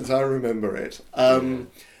mythology since I remember it.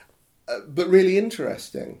 But really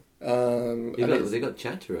interesting. They got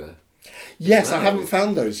Chatterer. Yes, wow. I haven't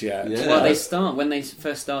found those yet. Yeah. Well, when they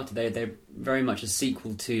first started, they're very much a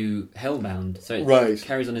sequel to Hellbound, so it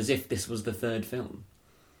carries on as if this was the 3rd film.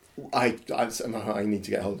 I need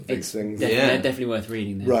to get hold of these things. They're definitely worth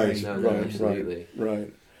reading. Right.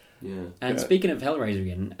 Yeah. And speaking of Hellraiser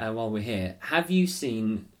again, while we're here, have you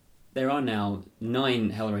seen? There are now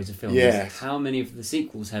 9 Hellraiser films. Yes. How many of the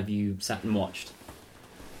sequels have you sat and watched?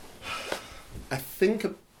 I think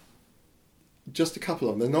just a couple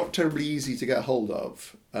of them. They're not terribly easy to get hold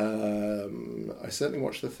of. I certainly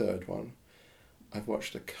watched the 3rd one. I've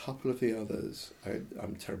watched a couple of the others.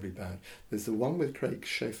 I'm terribly bad. There's the one with Craig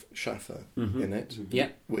Schaffer in it,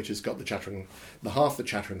 which has got the chattering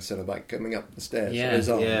Cenobite coming up the stairs on his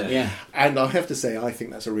arm. And I have to say, I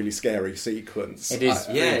think that's a really scary sequence. It is.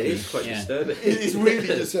 It is quite disturbing. It's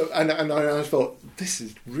really so, and I thought, this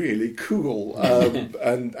is really cool,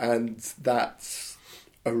 and that's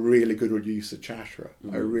a really good use of Chatterer.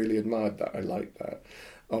 I really admired that. I liked that.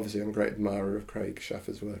 Obviously, I'm a great admirer of Craig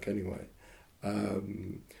Schaffer's work anyway. I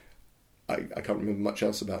can't remember much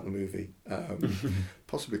else about the movie,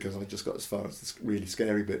 possibly because I just got as far as this really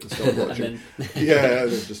scary bit and stopped watching.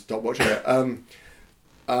 Just stopped watching it.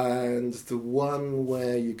 And the one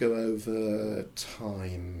where you go over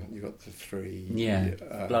time, you got the 3.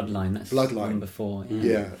 Bloodline. That's Bloodline. Number 4.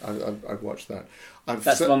 I've watched that.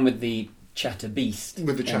 That's the one with the Chatter Beast.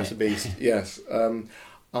 With the Chatter Beast, yes.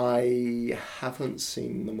 I haven't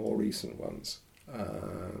seen the more recent ones.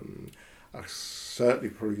 I certainly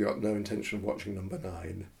probably got no intention of watching number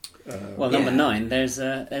 9. Number 9, there's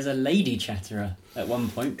a lady chatterer at one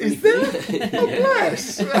point. Is there? Oh,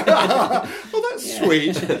 bless. Oh, that's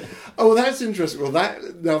sweet. Oh, that's interesting. Well,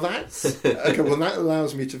 that's okay. Well, that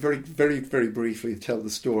allows me to very, very, very briefly tell the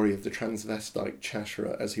story of the transvestite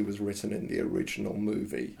chatterer as he was written in the original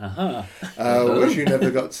movie, which you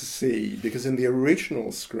never got to see, because in the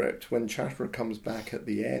original script, when Chatterer comes back at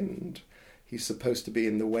the end, he's supposed to be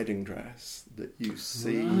in the wedding dress that you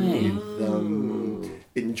see them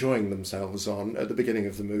enjoying themselves on at the beginning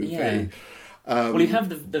of the movie. Yeah. Well, you have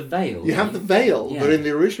the veil. You have the veil, but in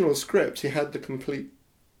the original script, he had the complete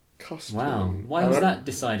costume. Wow. Why was that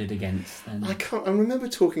decided against then? I remember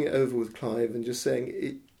talking it over with Clive and just saying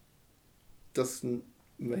it doesn't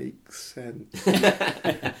make sense.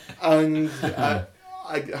 And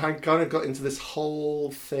I kind of got into this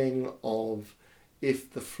whole thing of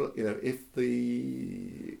if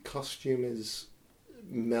the costume is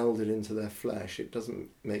melded into their flesh, it doesn't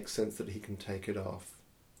make sense that he can take it off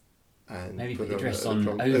and maybe put the dress on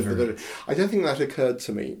over it. I don't think that occurred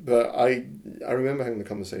to me, but I remember having the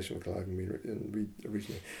conversation with Clive and we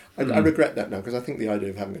originally. I regret that now, because I think the idea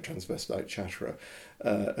of having a transvestite chatterer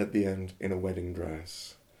at the end in a wedding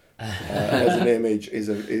dress as an image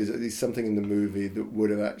is something in the movie that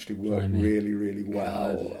would have actually worked really, really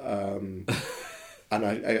well. And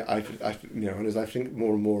I as I think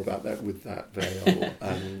more and more about that with that veil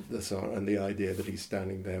and the idea that he's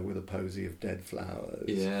standing there with a posy of dead flowers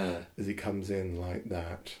as he comes in like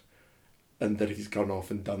that, and that he's gone off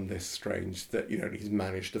and done this strange that he's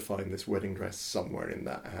managed to find this wedding dress somewhere in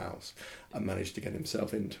that house and managed to get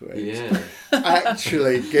himself into it.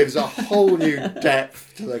 Actually gives a whole new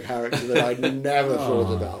depth to the character that I'd never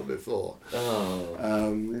thought about before.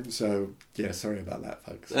 So yeah, sorry about that,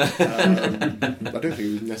 folks. I don't think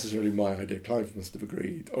it was necessarily my idea. Clive must have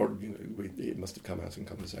agreed, or it must have come out in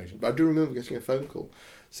conversation. But I do remember getting a phone call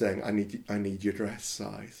saying, "I need your dress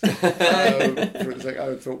size." It's like,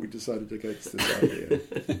 I thought we decided against this idea.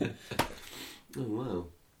 Oh wow.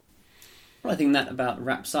 Well, I think that about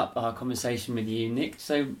wraps up our conversation with you, Nick.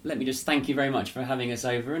 So let me just thank you very much for having us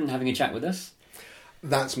over and having a chat with us.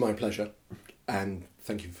 That's my pleasure. And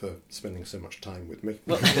thank you for spending so much time with me.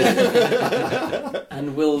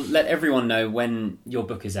 And we'll let everyone know when your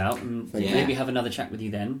book is out and maybe have another chat with you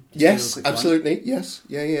then. Yes, absolutely. One. Yes.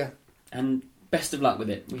 Yeah. And best of luck with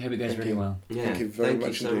it. We hope it goes really well. Yeah. Thank you very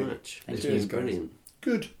much indeed. Thank you. Brilliant.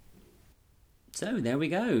 Good. So there we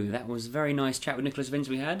go. That was a very nice chat with Nicholas Vince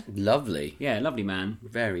we had. Lovely. Yeah, lovely man.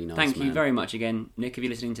 Very nice. Thank you very much again, Nick, if you're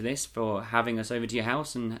listening to this, for having us over to your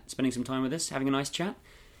house and spending some time with us, having a nice chat.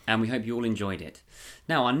 And we hope you all enjoyed it.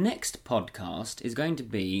 Now, our next podcast is going to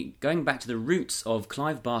be going back to the roots of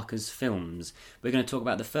Clive Barker's films. We're going to talk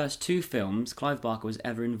about the first 2 films Clive Barker was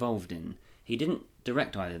ever involved in. He didn't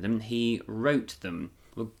direct either of them, he wrote them.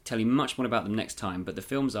 We'll tell you much more about them next time, but the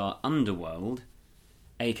films are Underworld,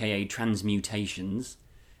 aka Transmutations,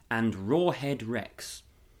 and Rawhead Rex.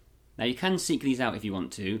 Now, you can seek these out if you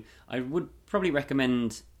want to. I would probably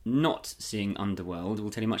recommend not seeing Underworld.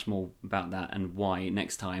 We'll tell you much more about that and why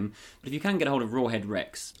next time. But if you can get a hold of Rawhead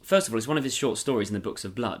Rex, first of all, it's one of his short stories in the Books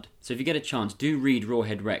of Blood. So if you get a chance, do read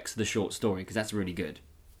Rawhead Rex, the short story, because that's really good.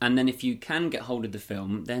 And then if you can get hold of the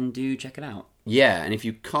film, then do check it out. Yeah, and if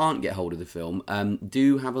you can't get hold of the film,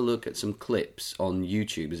 do have a look at some clips on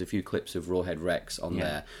YouTube. There's a few clips of Rawhead Rex on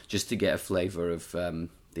there, just to get a flavour of the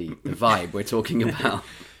vibe we're talking about.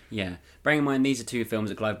 Yeah. Bearing in mind, these are 2 films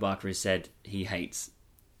that Clive Barker has said he hates.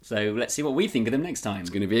 So let's see what we think of them next time. It's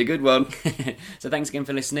going to be a good one. So thanks again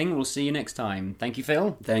for listening. We'll see you next time. Thank you,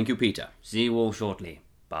 Phil. Thank you, Peter. See you all shortly.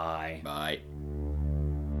 Bye. Bye.